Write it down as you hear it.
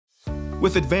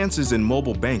With advances in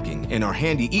mobile banking and our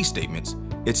handy eStatements,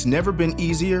 it's never been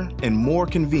easier and more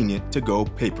convenient to go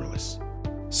paperless.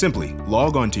 Simply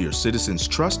log on to your Citizens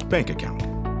Trust bank account.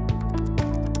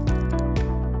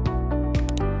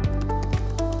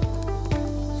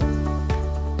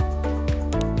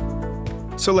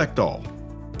 Select All,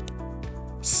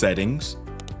 Settings,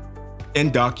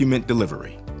 and Document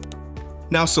Delivery.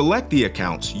 Now select the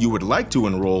accounts you would like to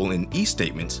enroll in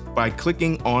eStatements by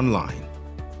clicking Online.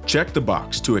 Check the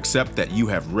box to accept that you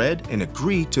have read and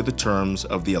agree to the terms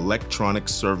of the electronic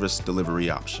service delivery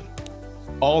option.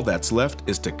 All that's left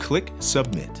is to click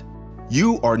Submit.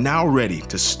 You are now ready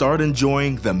to start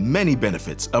enjoying the many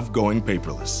benefits of going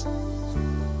paperless.